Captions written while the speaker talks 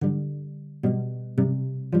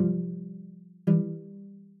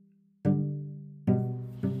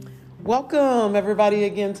Welcome, everybody,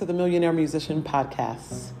 again to the Millionaire Musician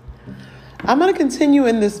Podcast. I'm going to continue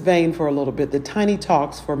in this vein for a little bit, the tiny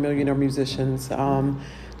talks for millionaire musicians.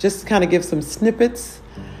 Just kind of give some snippets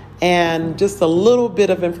and just a little bit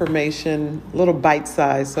of information, a little bite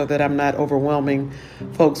size, so that I'm not overwhelming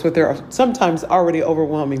folks with their sometimes already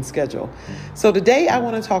overwhelming schedule. So today I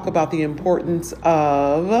want to talk about the importance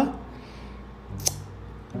of,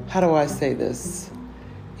 how do I say this?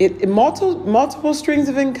 Multiple streams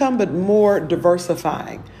of income, but more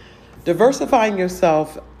diversifying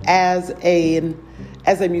yourself as a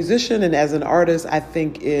musician and as an artist, I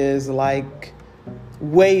think is like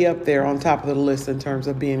way up there on top of the list in terms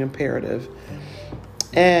of being imperative.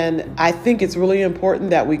 And I think it's really important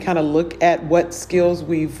that we kind of look at what skills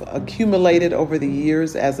we've accumulated over the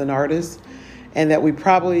years as an artist, and that we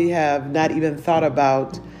probably have not even thought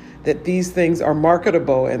about that these things are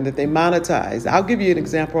marketable and that they monetize. I'll give you an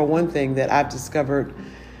example of one thing that I've discovered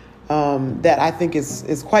that I think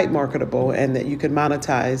is quite marketable and that you can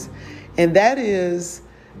monetize. And that is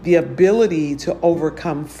the ability to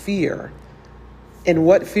overcome fear. And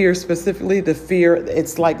what fear specifically? The fear,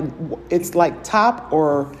 it's like top,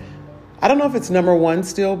 or I don't know if it's number one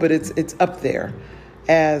still, but it's up there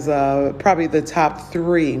as probably the top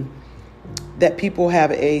three that people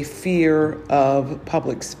have a fear of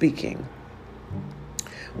public speaking.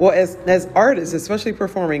 Well, as artists, especially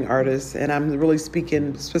performing artists, and I'm really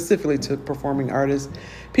speaking specifically to performing artists,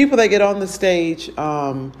 people that get on the stage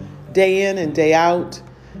day in and day out,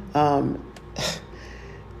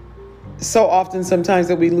 so often sometimes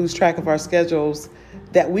that we lose track of our schedules,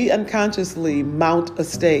 that we unconsciously mount a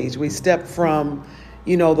stage. We step from,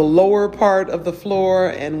 the lower part of the floor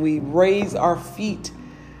and we raise our feet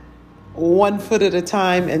 1 foot at a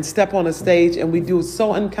time and step on a stage, and we do it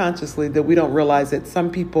so unconsciously that we don't realize that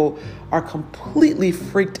some people are completely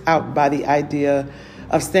freaked out by the idea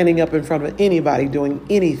of standing up in front of anybody doing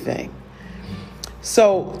anything.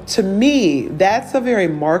 So to me, that's a very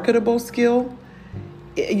marketable skill.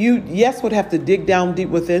 You would have to dig down deep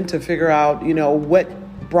within to figure out,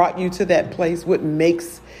 what brought you to that place, what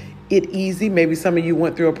makes it easy. Maybe some of you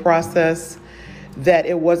went through a process that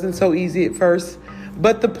it wasn't so easy at first.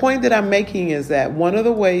 But the point that I'm making is that one of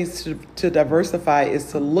the ways to diversify is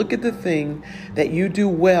to look at the thing that you do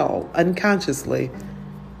well unconsciously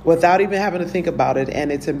without even having to think about it, and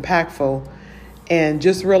it's impactful, and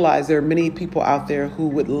just realize there are many people out there who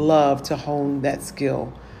would love to hone that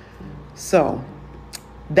skill. So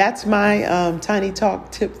that's my tiny talk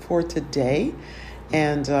tip for today,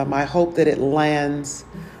 and I hope that it lands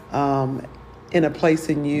in a place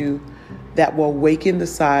in you that will awaken the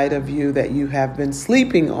side of you that you have been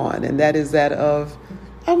sleeping on. And that is that of,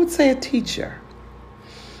 I would say, a teacher.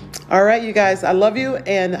 All right, you guys, I love you.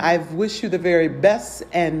 And I wish you the very best.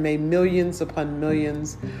 And may millions upon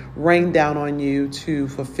millions rain down on you to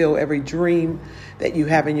fulfill every dream that you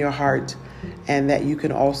have in your heart. And that you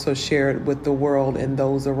can also share it with the world and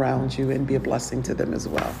those around you and be a blessing to them as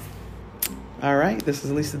well. All right, this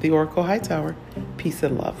is Lisa the Oracle Hightower. Peace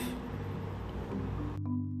and love.